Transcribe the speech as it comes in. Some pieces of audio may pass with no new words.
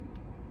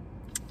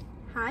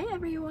Hi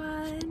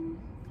everyone!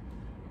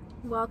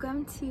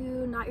 Welcome to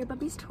Not Your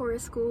Bubby's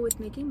Tourist School with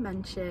Making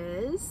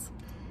Menches.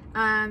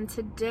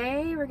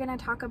 Today we're going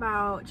to talk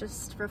about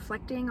just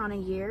reflecting on a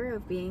year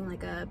of being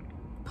like a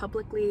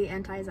publicly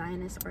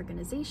anti-Zionist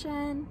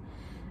organization.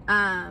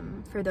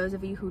 For those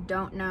of you who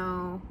don't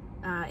know,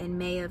 in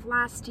May of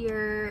last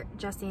year,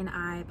 Jesse and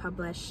I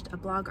published a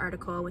blog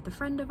article with a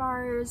friend of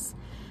ours,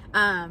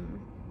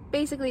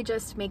 basically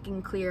just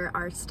making clear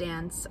our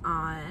stance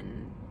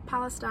on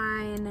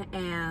Palestine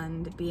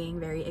and being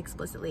very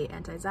explicitly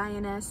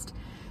anti-Zionist.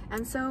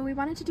 And so we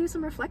wanted to do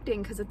some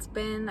reflecting because it's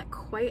been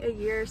quite a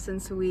year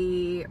since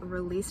we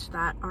released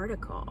that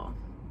article.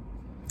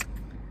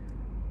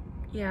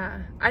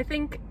 Yeah, I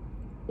think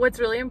what's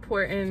really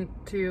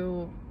important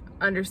to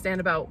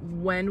understand about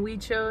when we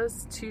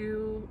chose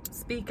to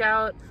speak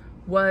out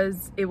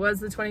was the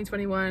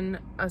 2021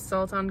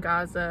 assault on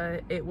Gaza.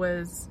 It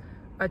was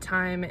a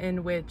time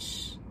in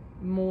which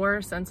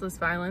more senseless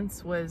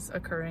violence was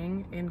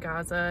occurring in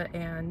Gaza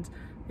and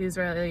the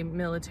Israeli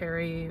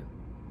military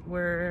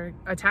were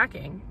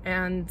attacking,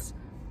 and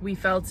we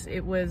felt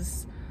it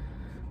was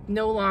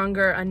no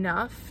longer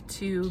enough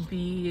to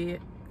be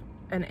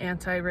an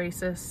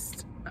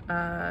anti-racist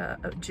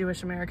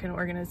Jewish American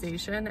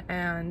organization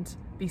and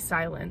be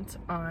silent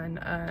on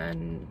a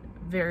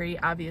very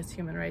obvious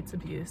human rights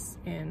abuse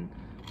in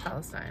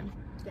Palestine.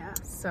 Yeah,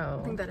 so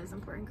I think that is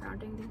important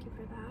grounding. Thank you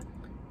for that.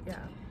 Yeah.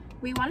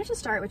 We wanted to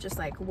start with just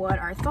like what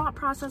our thought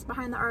process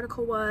behind the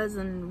article was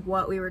and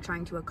what we were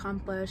trying to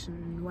accomplish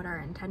and what our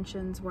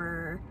intentions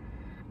were.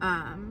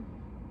 Well,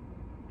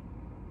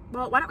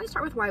 why don't we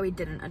start with why we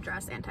didn't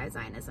address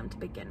anti-Zionism to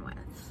begin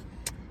with?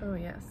 Oh,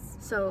 yes.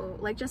 So,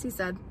 like Jesse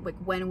said, like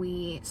when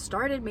we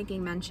started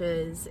making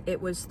mentions,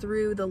 it was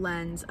through the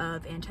lens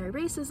of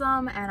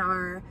anti-racism, and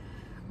our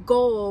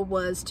goal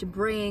was to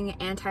bring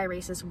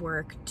anti-racist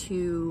work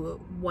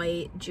to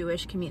white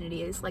Jewish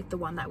communities like the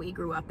one that we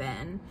grew up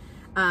in.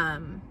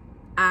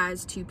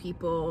 As to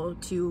people,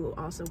 to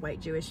also white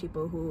Jewish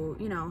people who,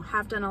 you know,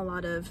 have done a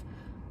lot of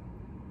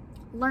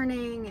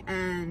learning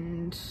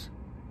and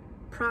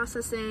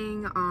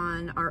processing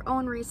on our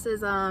own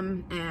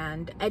racism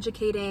and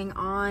educating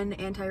on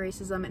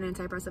anti-racism and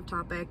anti-oppressive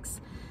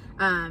topics.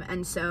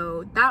 And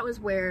so that was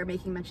where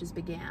Making Mentions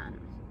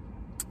began.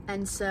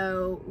 And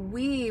so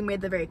we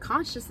made the very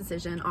conscious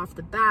decision off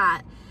the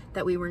bat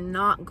that we were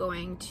not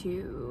going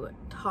to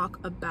talk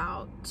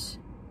about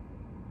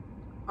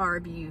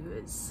our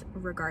views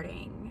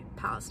regarding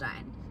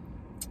Palestine.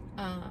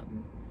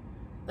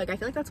 Like, I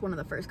feel like that's one of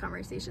the first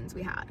conversations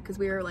we had, because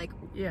we were like,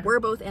 we're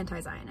both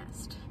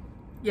anti-Zionist.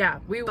 Yeah,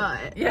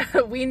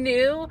 we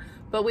knew,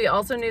 but we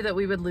also knew that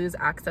we would lose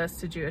access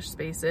to Jewish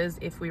spaces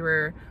if we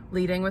were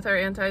leading with our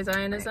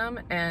anti-Zionism.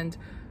 Right. And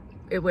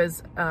it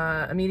was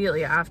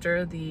immediately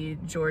after the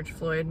George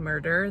Floyd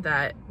murder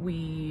that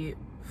we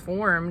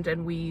formed,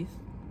 and we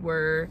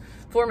were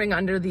forming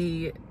under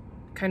the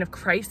kind of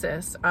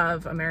crisis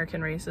of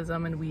American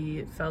racism, and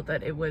we felt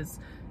that it was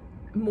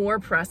more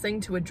pressing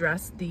to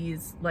address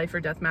these life or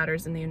death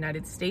matters in the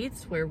United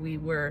States, where we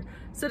were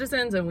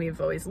citizens and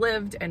we've always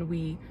lived, and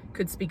we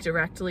could speak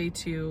directly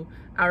to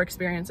our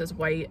experience as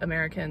white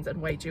Americans and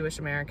white Jewish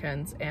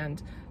Americans,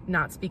 and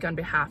not speak on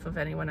behalf of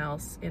anyone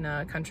else in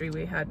a country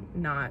we had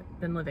not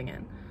been living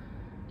in.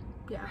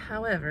 Yeah.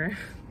 However,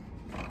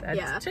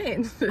 that's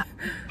changed.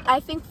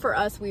 I think for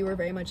us, we were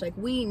very much like,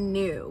 we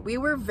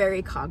were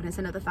very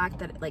cognizant of the fact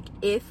that, like,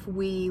 if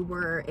we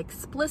were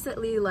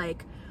explicitly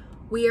like,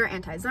 we are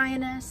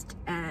anti-Zionist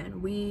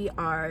and we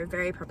are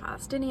very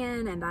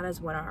pro-Palestinian and that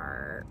is what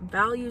our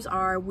values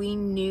are, we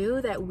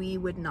knew that we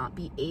would not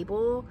be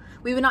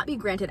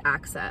granted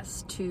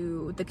access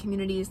to the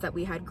communities that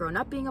we had grown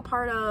up being a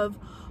part of,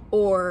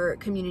 or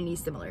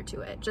communities similar to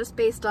it, just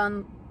based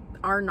on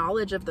our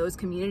knowledge of those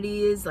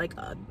communities, like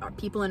our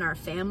people in our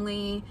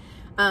family,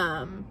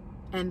 and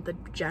the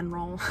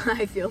general,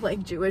 I feel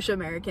like, Jewish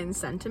American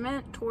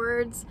sentiment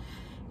towards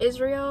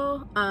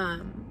Israel.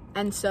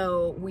 And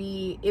so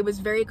it was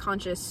very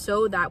conscious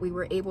so that we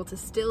were able to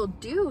still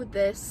do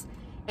this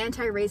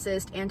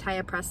anti-racist,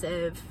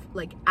 anti-oppressive,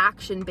 like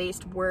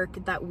action-based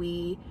work that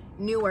we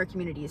knew our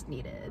communities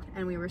needed.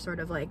 And we were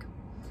sort of like,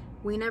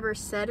 we never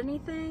said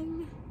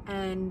anything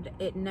and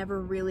it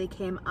never really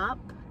came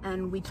up,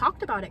 and we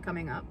talked about it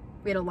coming up.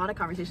 We had a lot of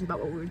conversations about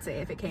what we would say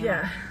if it came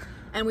up.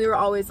 And we were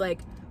always like,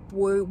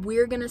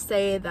 we're gonna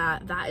say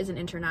that is an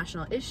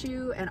international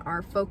issue and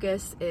our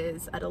focus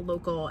is at a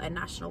local and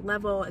national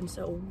level, and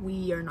so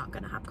we are not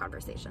gonna have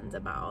conversations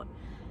about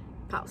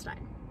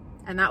Palestine.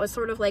 And that was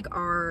sort of like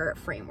our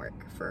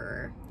framework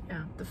for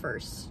the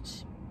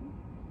first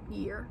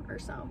year or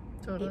so.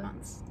 Totally. 8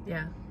 months.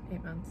 Yeah,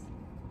 8 months.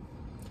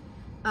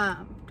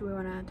 Do we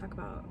want to talk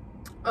about...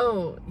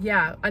 Oh,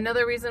 yeah.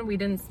 Another reason we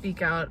didn't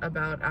speak out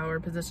about our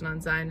position on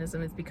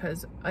Zionism is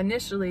because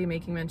initially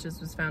Making Mentions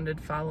was founded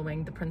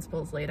following the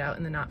principles laid out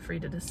in the Not Free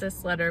to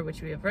Desist letter,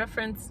 which we have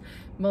referenced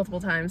multiple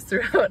times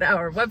throughout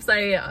our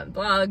website, on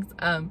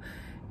blogs.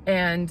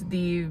 And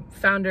the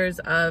founders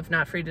of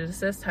Not Free to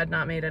Desist had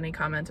not made any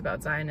comment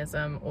about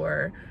Zionism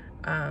or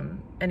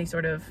any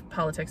sort of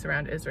politics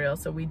around Israel.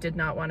 So we did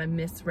not want to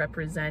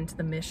misrepresent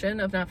the mission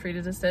of Not Free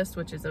to Desist,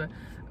 which is a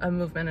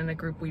movement and a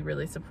group we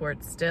really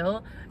support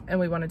still. And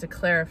we wanted to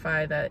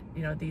clarify that,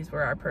 you know, these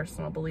were our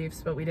personal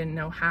beliefs, but we didn't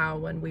know how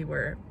when we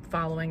were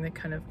following the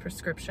kind of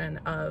prescription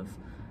of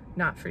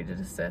Not Free to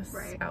Desist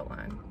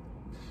outline.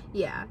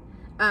 Yeah.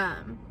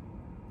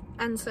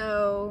 And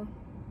so,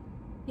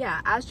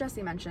 yeah, as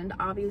Jesse mentioned,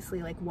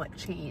 obviously, like, what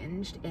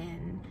changed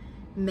in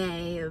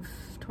May of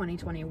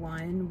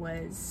 2021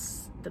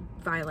 was the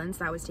violence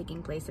that was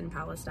taking place in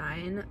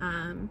Palestine.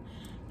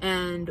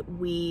 And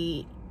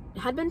we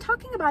had been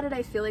talking about it,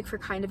 I feel like, for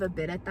kind of a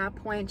bit at that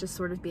point, just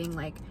sort of being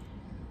like,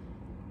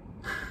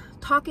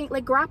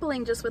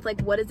 grappling just with,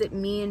 like, what does it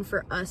mean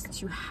for us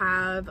to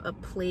have a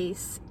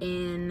place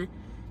in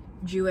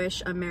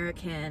Jewish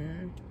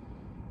American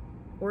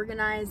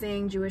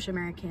organizing, Jewish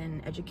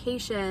American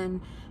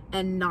education,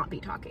 and not be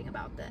talking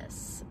about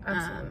this.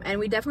 And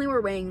we definitely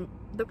were weighing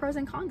the pros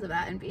and cons of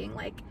that and being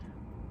like,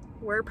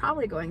 we're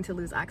probably going to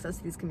lose access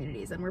to these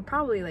communities, and we're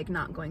probably, like,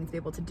 not going to be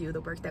able to do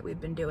the work that we've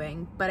been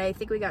doing. But I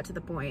think we got to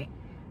the point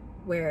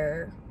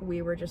where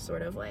we were just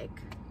sort of like,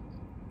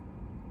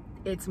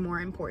 it's more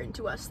important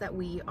to us that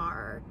we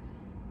are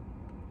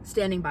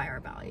standing by our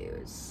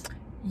values.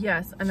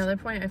 Yes, another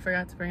point I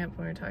forgot to bring up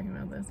when we were talking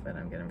about this, but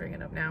I'm going to bring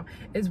it up now,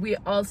 is we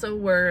also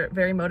were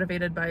very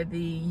motivated by the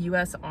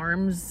U.S.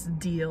 arms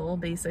deal,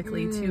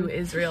 basically, to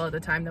Israel at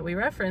the time that we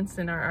referenced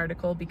in our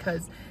article,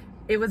 because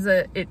it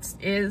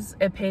is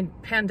a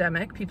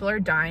pandemic. People are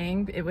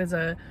dying. It was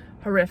a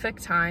horrific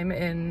time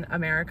in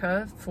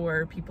America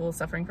for people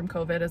suffering from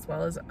COVID, as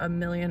well as a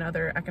million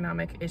other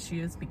economic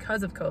issues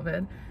because of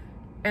COVID.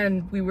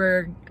 And we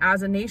were,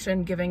 as a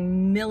nation,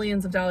 giving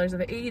millions of dollars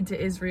of aid to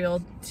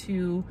Israel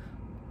to,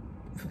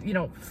 you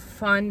know,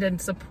 fund and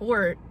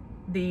support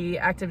the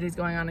activities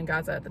going on in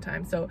Gaza at the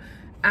time. So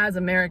as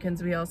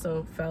Americans, we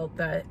also felt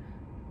that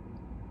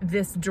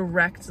this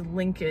direct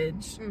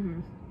linkage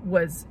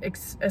was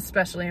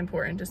especially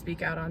important to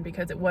speak out on,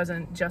 because it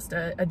wasn't just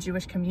a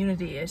Jewish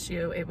community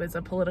issue. It was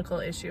a political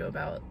issue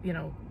about, you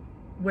know,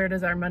 where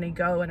does our money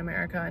go in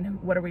America,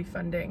 and what are we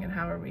funding, and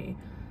how are we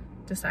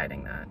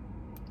deciding that?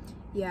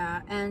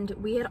 Yeah, and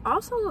we had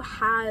also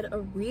had a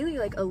really,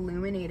 like,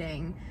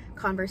 illuminating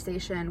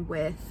conversation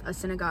with a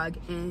synagogue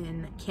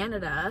in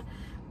Canada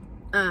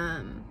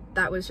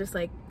that was just,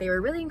 like, they were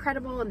really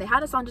incredible, and they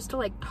had us on just to,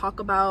 like, talk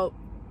about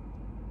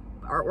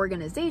our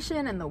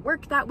organization and the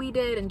work that we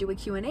did and do a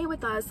Q&A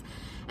with us.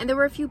 And there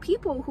were a few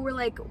people who were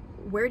like,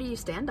 where do you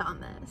stand on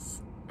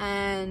this?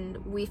 And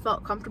we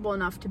felt comfortable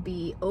enough to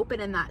be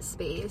open in that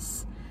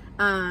space.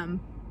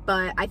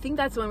 But I think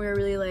that's when we were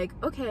really like,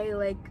 okay,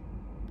 like,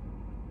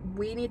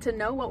 we need to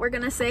know what we're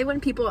gonna say when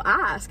people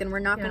ask, and we're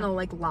not gonna,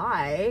 like,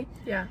 lie.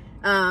 Yeah.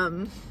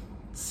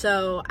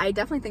 So I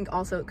definitely think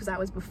also, because that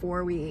was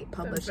before we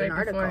published an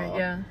article.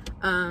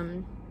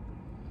 And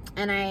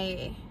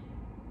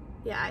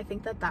I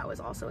think that was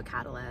also a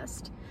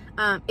catalyst.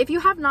 If you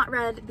have not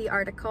read the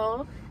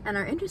article and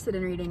are interested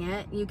in reading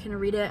it, you can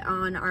read it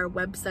on our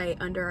website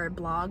under our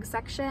blog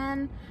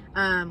section.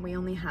 We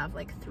only have,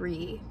 like,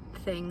 3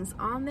 things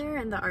on there,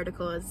 and the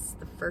article is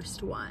the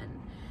first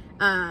one.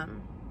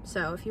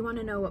 So if you want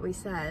to know what we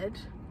said,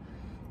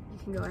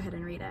 you can go ahead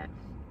and read it.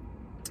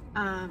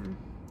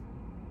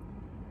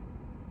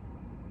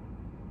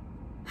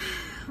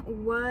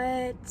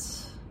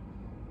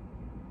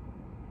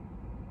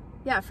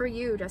 Yeah, for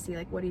you, Jesse,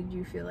 like, what did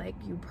you feel like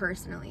you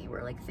personally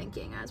were, like,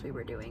 thinking as we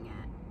were doing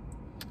it?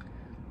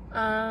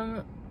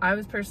 I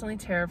was personally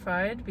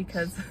terrified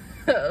because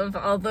of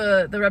all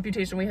the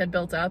reputation we had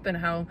built up and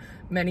how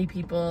many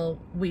people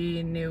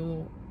we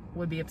knew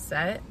would be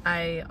upset.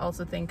 I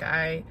also think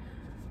I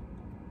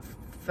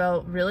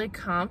felt really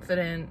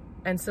confident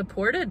and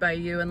supported by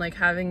you, and, like,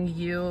 having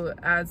you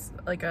as,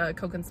 like, a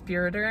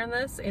co-conspirator in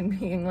this, in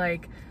being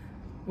like,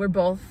 we're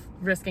both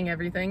risking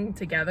everything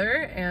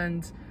together,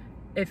 and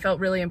it felt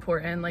really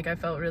important. Like, I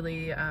felt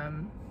really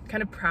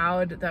kind of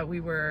proud that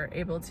we were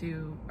able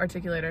to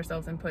articulate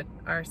ourselves and put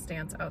our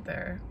stance out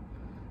there.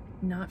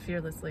 Not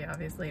fearlessly,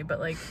 obviously, but,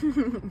 like,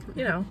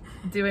 you know,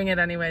 doing it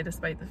anyway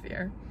despite the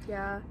fear.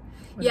 Yeah.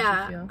 What did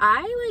you feel?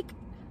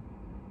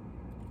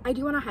 I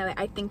do want to highlight,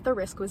 I think the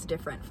risk was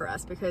different for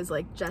us because,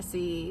 like,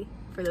 Jessie,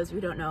 for those who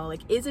don't know,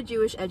 like, is a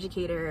Jewish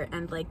educator,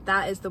 and, like,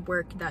 that is the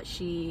work that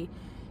she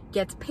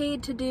gets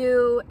paid to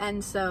do.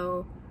 And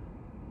so,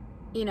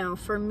 you know,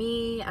 for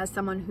me, as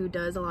someone who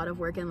does a lot of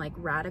work in, like,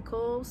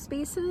 radical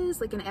spaces,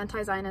 like, an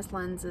anti-Zionist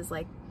lens is,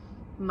 like,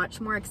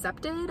 much more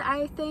accepted,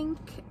 I think,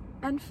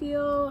 and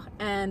feel.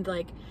 And,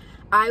 like,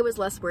 I was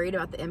less worried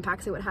about the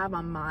impacts it would have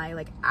on my,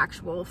 like,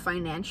 actual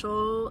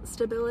financial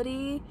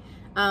stability.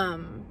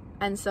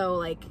 And so,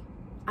 like,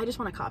 I just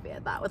want to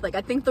caveat that with, like, I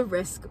think the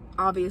risk,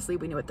 obviously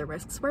we knew what the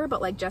risks were, but,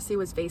 like, Jessie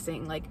was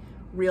facing, like,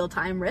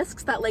 real-time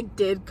risks that, like,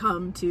 did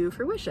come to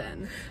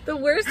fruition. The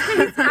worst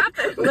case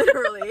happened.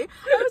 Literally.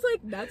 I was like,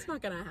 that's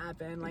not gonna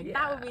happen. Like,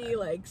 that would be,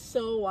 like,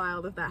 so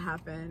wild if that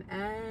happened.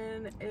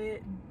 And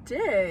it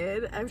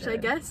did. Which I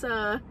guess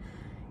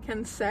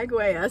can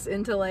segue us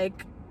into,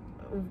 like,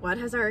 what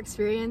has our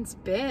experience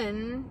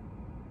been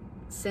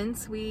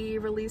since we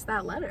released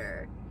that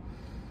letter?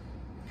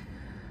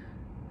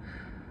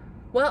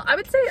 Well, I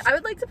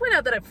would like to point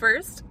out that at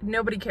first,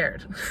 nobody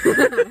cared.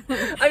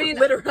 I mean,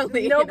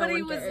 literally,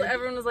 nobody was,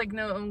 everyone was like,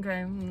 no,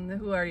 okay,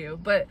 who are you?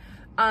 But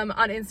on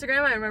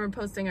Instagram, I remember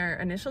posting our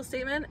initial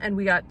statement, and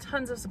we got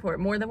tons of support,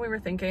 more than we were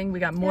thinking. We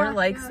got more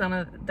likes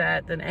on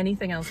that than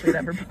anything else we'd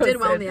ever posted. Did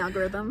well in the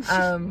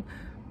algorithm.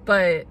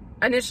 But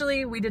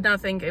initially, we did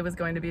not think it was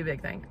going to be a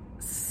big thing.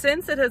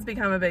 Since it has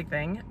become a big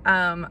thing,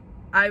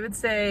 I would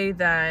say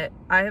that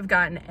I have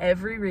gotten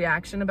every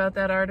reaction about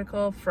that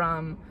article,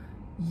 from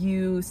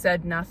you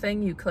said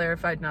nothing, you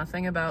clarified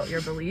nothing about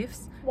your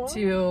beliefs,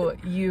 to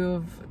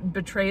you've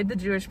betrayed the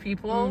Jewish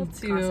people,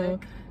 to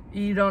classic.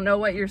 You don't know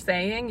what you're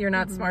saying, you're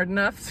not smart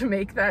enough to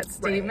make that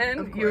statement,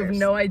 right, you have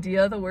no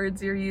idea the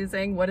words you're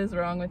using, what is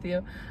wrong with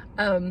you?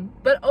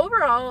 But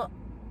overall,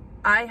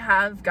 I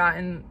have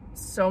gotten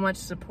so much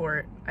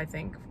support, I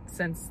think,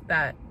 since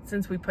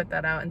we put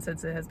that out and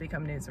since it has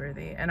become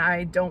newsworthy. And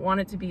I don't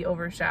want it to be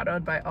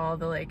overshadowed by all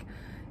the like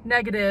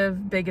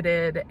negative,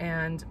 bigoted,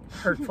 and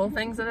hurtful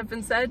things that have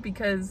been said,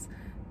 because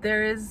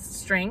there is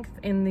strength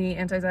in the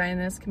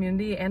anti-Zionist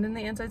community and in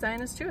the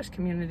anti-Zionist Jewish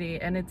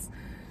community. And it's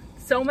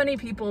so many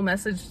people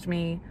messaged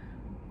me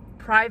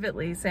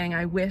privately saying,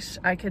 I wish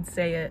I could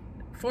say it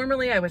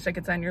formally, I wish I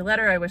could sign your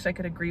letter, I wish I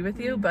could agree with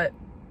you, but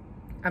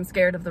I'm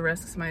scared of the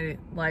risks of my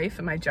life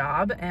and my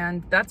job,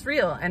 and that's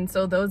real. And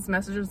so those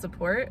messages of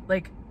support,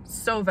 like,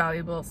 so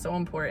valuable, so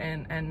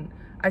important. And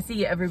I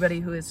see everybody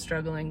who is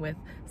struggling with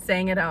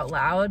saying it out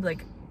loud.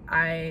 Like,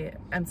 I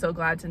am so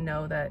glad to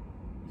know that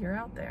you're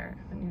out there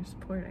and you're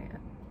supporting it.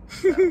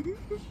 So,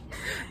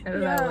 I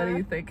don't know, what do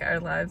you think our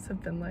lives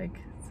have been like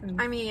since?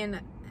 I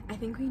mean, I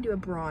think we can do a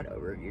broad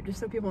overview just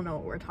so people know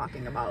what we're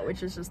talking about,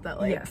 which is just that,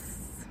 like...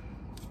 Yes.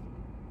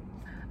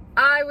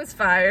 I was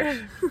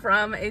fired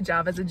from a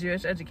job as a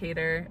Jewish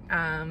educator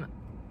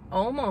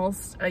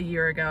almost a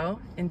year ago.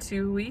 In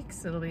 2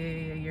 weeks, it'll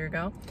be a year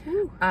ago.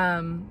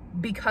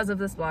 Because of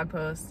this blog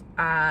post.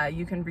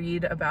 You can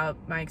read about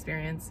my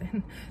experience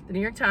in the New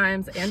York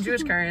Times and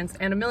Jewish Currents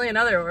and a million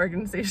other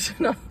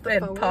organizational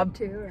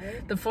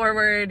The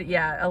Forward,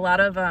 yeah. A lot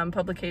of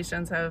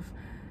publications have,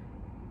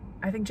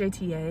 I think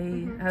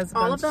JTA has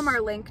all of them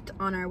are linked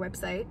on our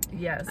website.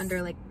 Yes.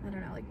 Under, like, I don't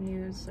know, like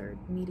news or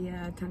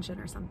media attention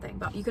or something.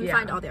 But you can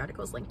find all the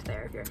articles linked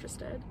there if you're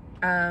interested.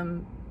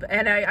 And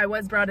I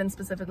was brought in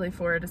specifically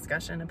for a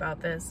discussion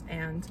about this,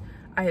 and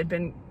I had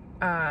been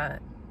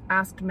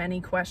asked many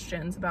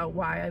questions about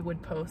why I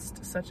would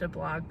post such a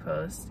blog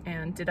post,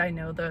 and did I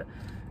know the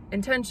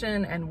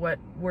intention and what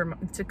were,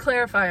 to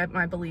clarify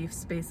my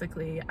beliefs,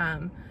 basically.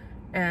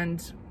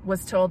 And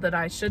was told that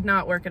I should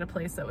not work at a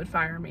place that would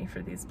fire me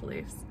for these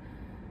beliefs.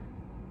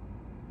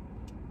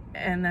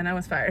 And then I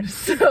was fired.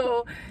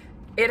 So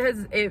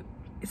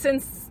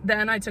since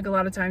then, I took a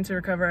lot of time to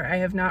recover. I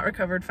have not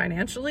recovered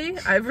financially.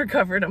 I've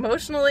recovered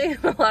emotionally in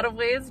a lot of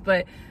ways,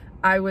 but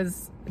I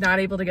was not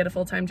able to get a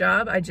full-time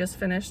job. I just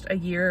finished a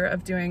year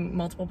of doing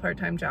multiple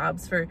part-time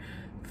jobs. For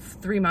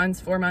 3 months,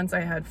 4 months,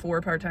 I had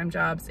 4 part-time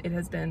jobs. It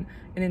has been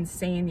an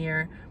insane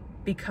year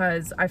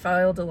because I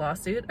filed a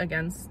lawsuit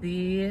against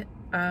the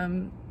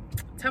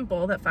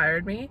temple that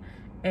fired me,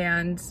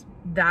 and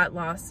that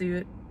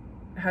lawsuit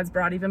has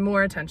brought even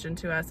more attention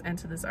to us and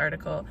to this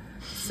article.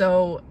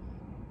 So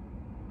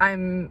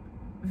I'm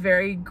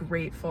very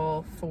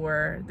grateful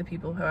for the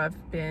people who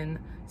have been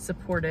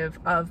supportive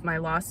of my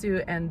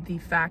lawsuit, and the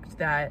fact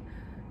that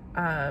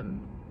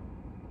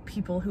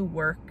people who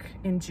work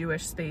in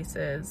Jewish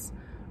spaces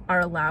are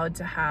allowed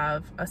to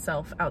have a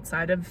self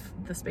outside of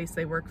the space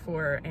they work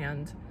for,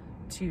 and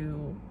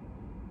to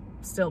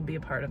still be a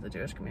part of the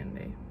Jewish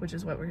community, which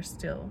is what we're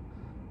still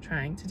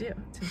trying to do,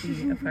 to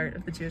be a part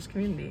of the Jewish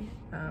community,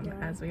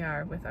 as we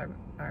are with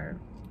our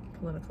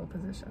political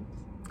positions.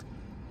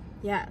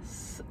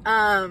 Yes.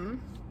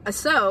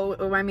 So,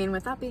 I mean,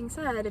 with that being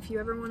said, if you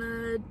ever want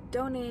to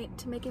donate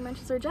to Making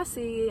Mentions or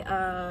Jesse,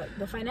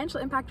 the financial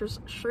impact was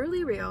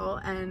surely real,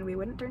 and we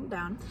wouldn't turn it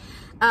down.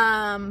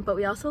 But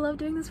we also love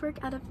doing this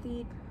work out of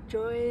the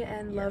joy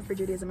and love for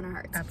Judaism in our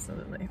hearts.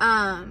 Absolutely.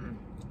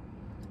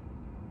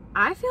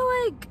 I feel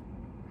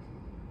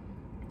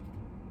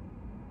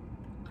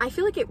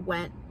like it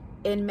went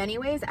in many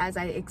ways as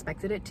I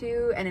expected it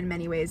to, and in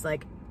many ways,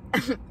 like,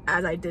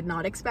 as I did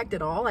not expect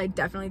at all. I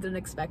definitely didn't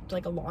expect,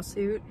 like, a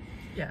lawsuit.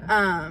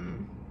 Yeah.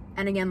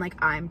 And again, like,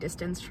 I'm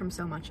distanced from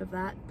so much of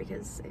that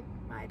because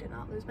I did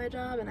not lose my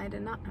job and I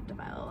did not have to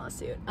file a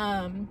lawsuit.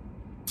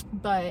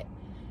 But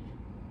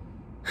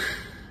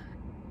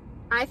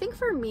I think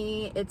for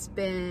me, it's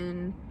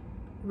been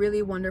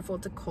really wonderful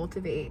to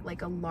cultivate,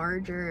 like, a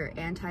larger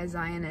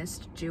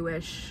anti-Zionist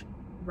Jewish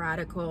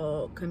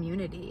radical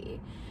community.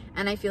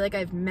 And I feel like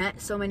I've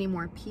met so many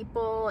more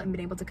people and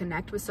been able to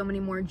connect with so many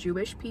more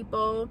Jewish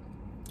people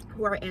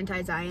who are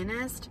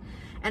anti-Zionist,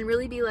 and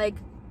really be like,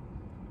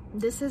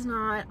 this is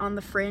not on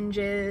the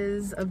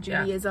fringes of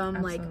Judaism.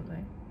 Yeah, like,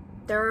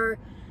 there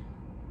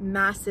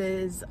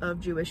masses of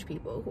Jewish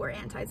people who are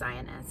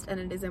anti-Zionist, and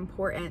it is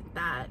important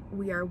that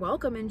we are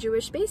welcome in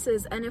Jewish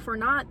spaces, and if we're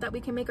not, that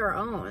we can make our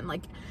own.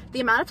 Like,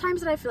 the amount of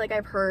times that I feel like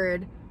I've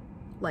heard,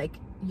 like,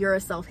 you're a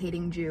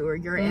self-hating Jew or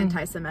you're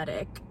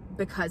anti-Semitic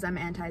because I'm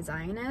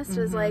anti-Zionist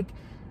is like,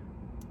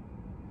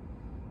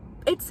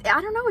 it's, I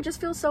don't know, it just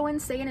feels so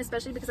insane,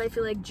 especially because I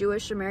feel like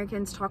Jewish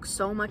Americans talk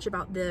so much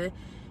about the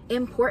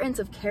importance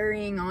of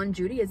carrying on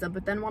Judaism,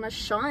 but then want to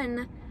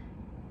shun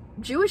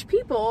Jewish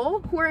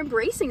people who are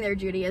embracing their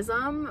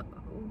Judaism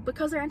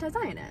because they're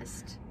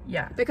anti-Zionist.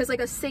 Yeah. Because,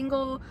 like,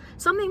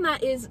 something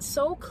that is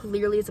so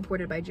clearly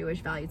supported by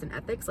Jewish values and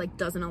ethics, like,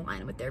 doesn't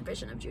align with their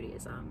vision of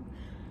Judaism.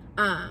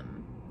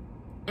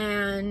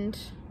 And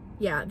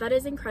yeah, that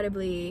is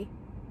incredibly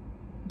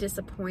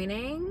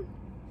disappointing.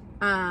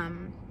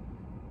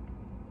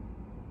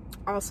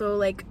 Also,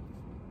 like,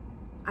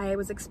 I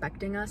was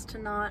expecting us to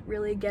not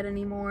really get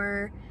any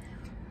more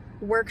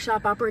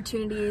workshop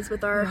opportunities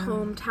with our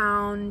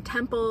hometown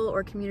temple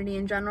or community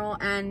in general,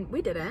 and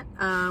we didn't.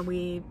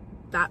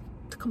 That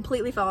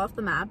completely fell off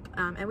the map,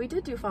 and we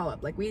did do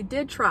follow-up. Like, we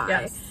did try.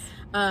 Yes.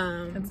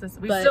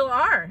 We still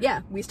are.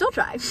 Yeah, we still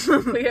try.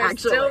 We are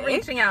still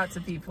reaching out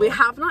to people. We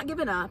have not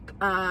given up,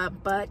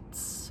 but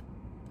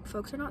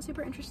folks are not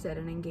super interested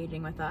in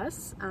engaging with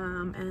us,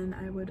 and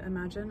I would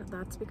imagine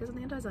that's because of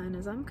the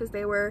anti-Zionism, because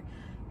they were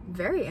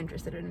very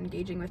interested in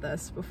engaging with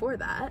us before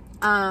that.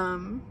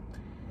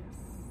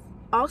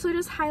 Also,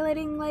 just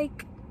highlighting,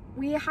 like,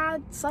 we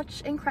had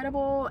such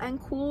incredible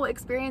and cool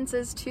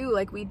experiences too.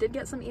 Like, we did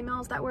get some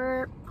emails that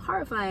were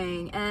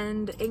horrifying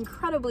and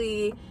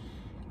incredibly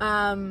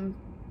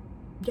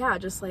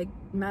just like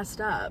messed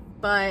up,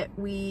 but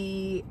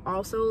we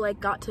also, like,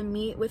 got to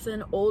meet with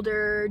an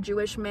older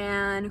Jewish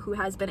man who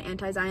has been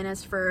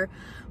anti-Zionist for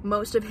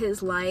most of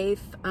his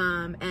life,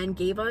 and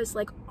gave us,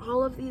 like,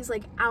 all of these,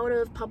 like, out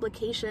of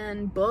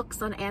publication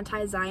books on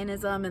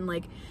anti-Zionism and,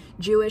 like,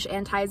 Jewish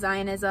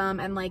anti-Zionism,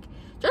 and, like,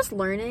 just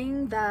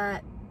learning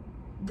that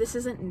this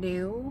isn't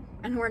new,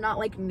 and we're not,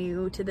 like,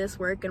 new to this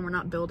work, and we're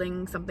not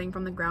building something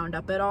from the ground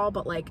up at all,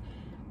 but, like,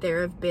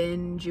 there have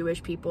been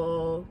Jewish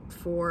people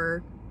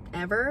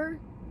forever,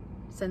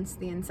 since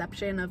the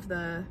inception of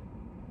the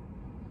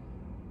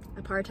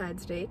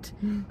apartheid state,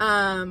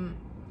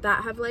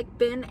 that have, like,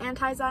 been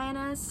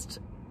anti-Zionist,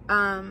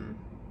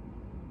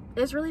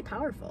 is really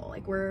powerful.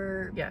 Like,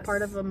 we're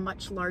part of a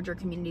much larger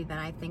community than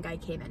I think I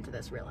came into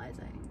this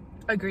realizing.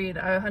 Agreed,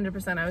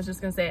 100%. I was just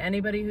gonna say,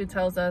 anybody who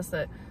tells us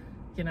that,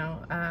 you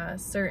know,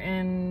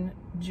 certain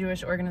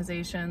Jewish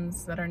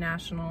organizations that are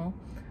national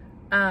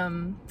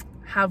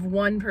have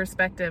one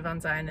perspective on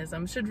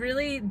Zionism should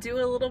really do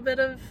a little bit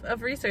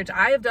of research.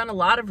 I have done a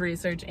lot of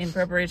research in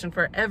preparation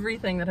for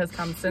everything that has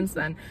come since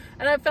then,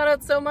 and I've found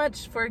out so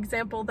much. For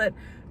example, that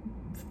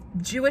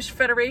Jewish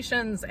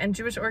federations and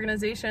Jewish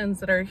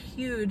organizations that are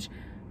huge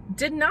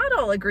did not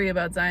all agree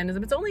about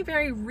Zionism. It's only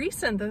very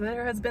recent that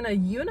there has been a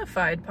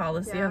unified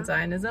policy on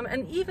Zionism,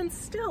 and even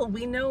still,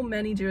 we know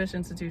many Jewish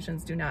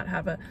institutions do not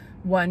have a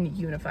one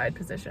unified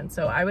position.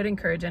 So I would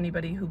encourage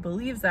anybody who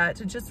believes that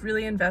to just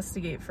really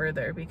investigate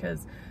further,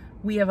 because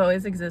we have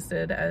always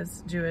existed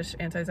as Jewish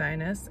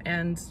anti-Zionists,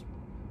 and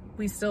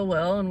we still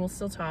will, and we'll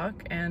still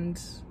talk,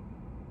 and,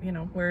 you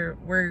know,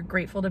 we're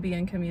grateful to be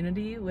in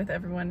community with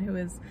everyone who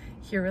is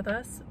here with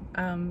us,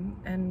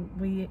 and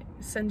we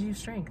send you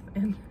strength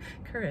and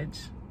courage.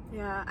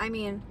 Yeah, I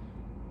mean,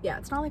 yeah,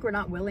 it's not like we're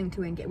not willing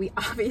to engage. We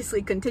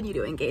obviously continue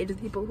to engage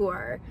with people who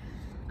are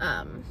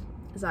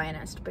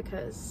Zionist,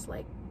 because,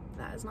 like,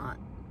 that is not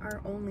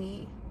our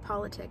only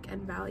politic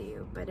and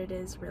value, but it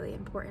is really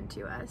important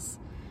to us.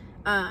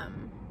 I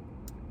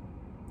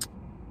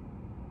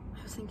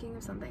was thinking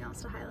of something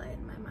else to highlight,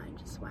 and my mind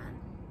just went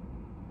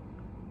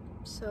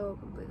so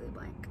completely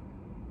blank.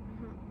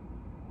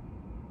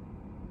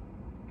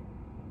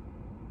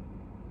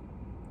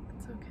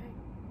 It's okay.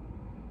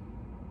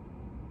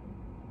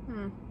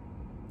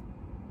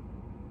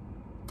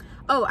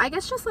 Oh, I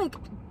guess just, like,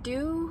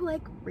 do,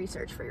 like,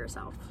 research for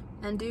yourself,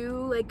 and do,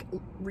 like,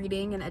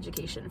 reading and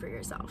education for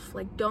yourself.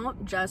 Like, don't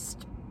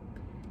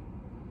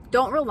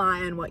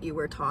rely on what you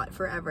were taught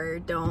forever.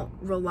 Don't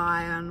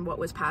rely on what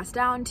was passed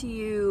down to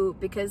you,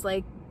 because,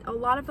 like, a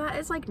lot of that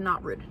is, like,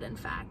 not rooted in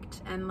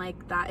fact, and,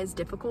 like, that is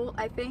difficult,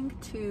 I think,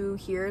 to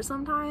hear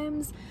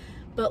sometimes.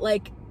 But,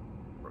 like,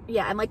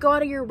 yeah, and, like, go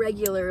out of your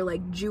regular,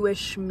 like,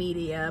 Jewish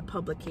media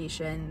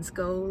publications,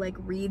 go, like,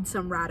 read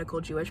some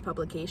radical Jewish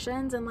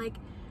publications, and, like,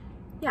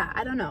 yeah,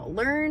 I don't know,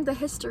 learn the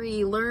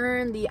history,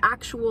 learn the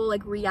actual,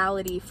 like,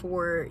 reality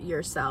for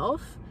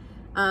yourself.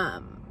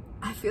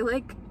 I feel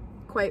like,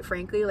 quite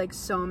frankly, like,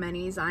 so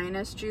many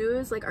Zionist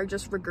Jews, like, are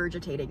just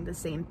regurgitating the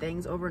same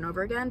things over and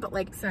over again, but,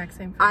 like, exact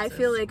same phrases. I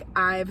feel like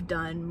I've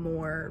done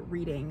more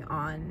reading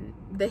on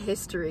the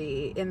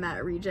history in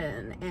that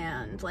region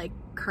and, like,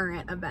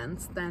 current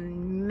events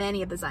than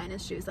many of the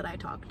Zionist Jews that I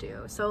talk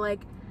to. So,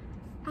 like,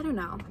 I don't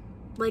know,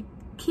 like,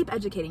 keep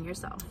educating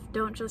yourself.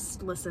 Don't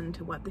just listen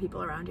to what the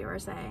people around you are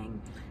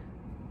saying.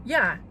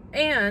 Yeah,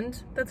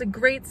 and that's a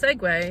great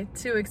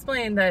segue to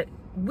explain that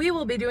we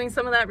will be doing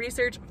some of that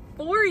research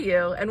for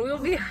you, and we will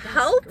be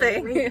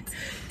helping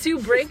to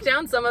break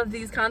down some of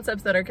these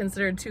concepts that are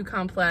considered too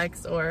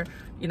complex, or,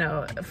 you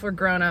know, for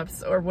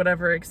grown-ups, or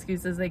whatever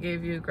excuses they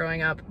gave you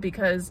growing up,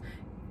 because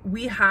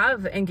we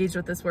have engaged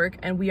with this work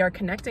and we are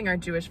connecting our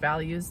Jewish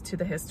values to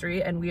the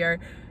history, and we are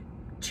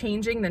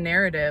changing the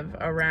narrative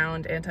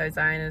around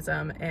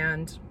anti-Zionism,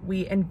 and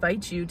we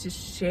invite you to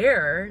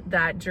share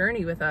that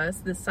journey with us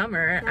this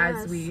summer.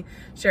 As we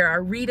share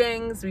our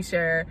readings, we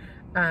share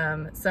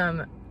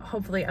some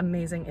hopefully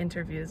amazing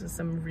interviews with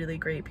some really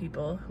great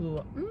people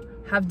who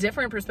have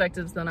different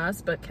perspectives than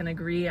us but can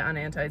agree on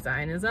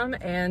anti-Zionism,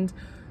 and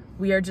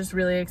we are just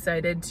really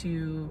excited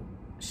to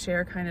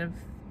share kind of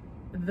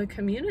the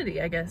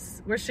community, I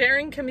guess. We're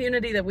sharing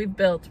community that we've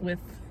built with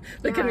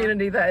the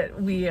community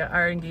that we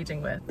are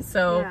engaging with.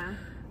 So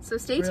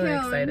stay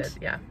tuned.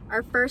 Excited.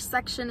 Our first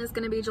section is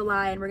going to be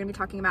July, and we're going to be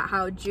talking about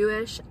how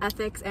Jewish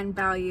ethics and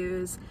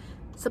values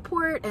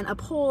support and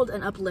uphold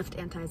and uplift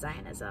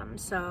anti-Zionism.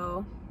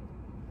 So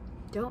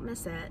don't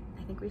miss it.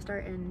 I think we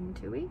start in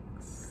 2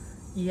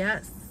 weeks.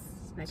 Yes.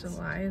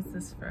 July is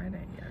this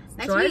Friday. Yes.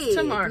 Next July's week.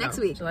 tomorrow. Next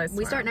week. July's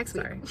We tomorrow. start next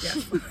week.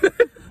 Sorry.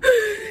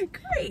 Yeah.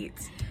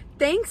 Great.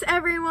 Thanks,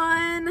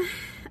 everyone.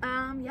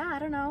 I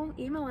don't know.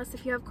 Email us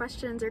if you have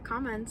questions or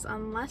comments.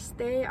 Unless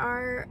they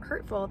are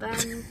hurtful,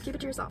 then keep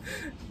it to yourself.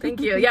 Thank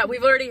you. Yeah,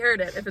 we've already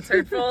heard it. If it's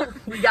hurtful,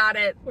 we got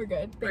it. We're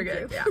good. We're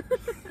good. Thank Yeah.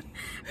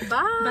 you.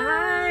 Bye.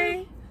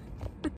 Bye.